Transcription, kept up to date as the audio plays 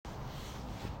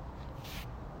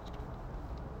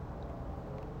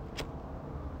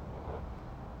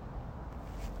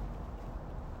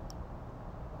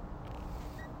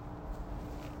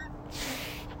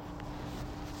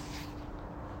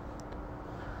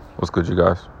What's good, you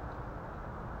guys?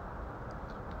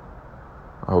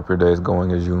 I hope your day is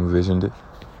going as you envisioned it.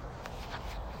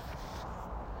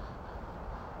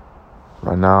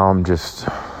 Right now, I'm just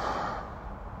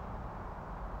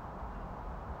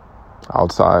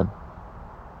outside,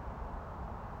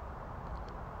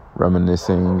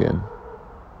 reminiscing and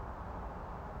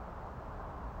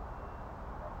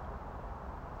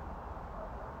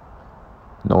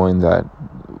knowing that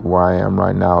where I am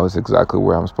right now is exactly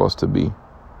where I'm supposed to be.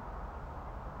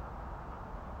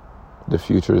 The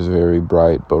future is very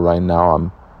bright, but right now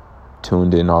I'm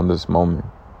tuned in on this moment.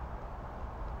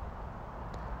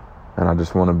 And I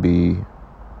just want to be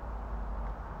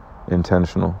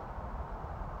intentional.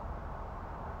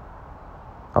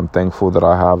 I'm thankful that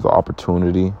I have the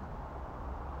opportunity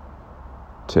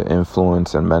to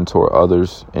influence and mentor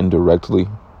others indirectly.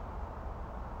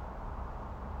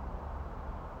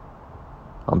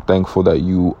 I'm thankful that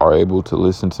you are able to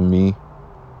listen to me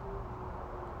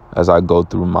as I go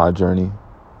through my journey.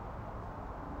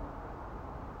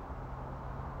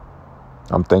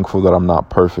 I'm thankful that I'm not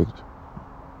perfect.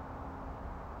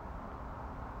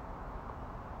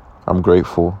 I'm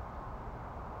grateful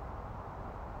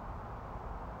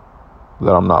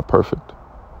that I'm not perfect.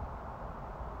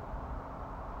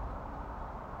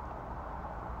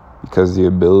 Because the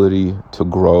ability to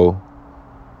grow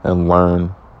and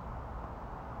learn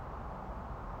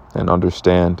and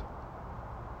understand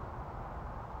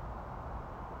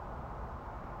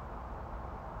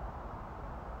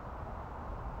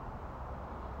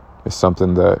is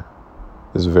something that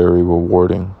is very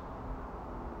rewarding.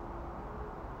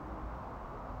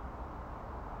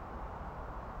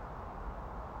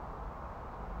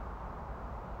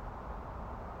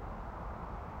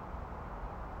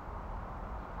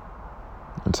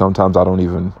 And sometimes I don't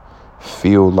even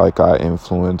feel like I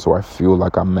influence or I feel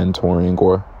like I'm mentoring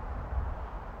or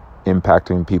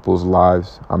impacting people's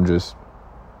lives. I'm just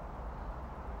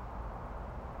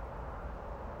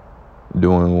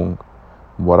doing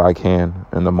what I can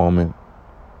in the moment,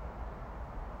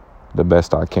 the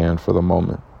best I can for the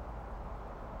moment.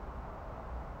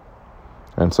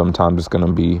 And sometimes it's going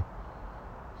to be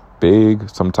big,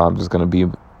 sometimes it's going to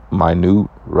be minute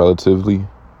relatively.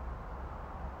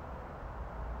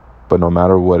 But no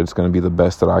matter what, it's going to be the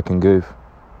best that I can give.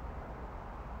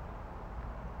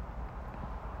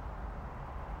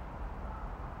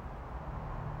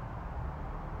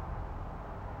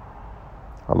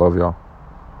 I love y'all.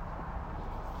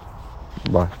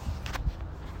 Bye.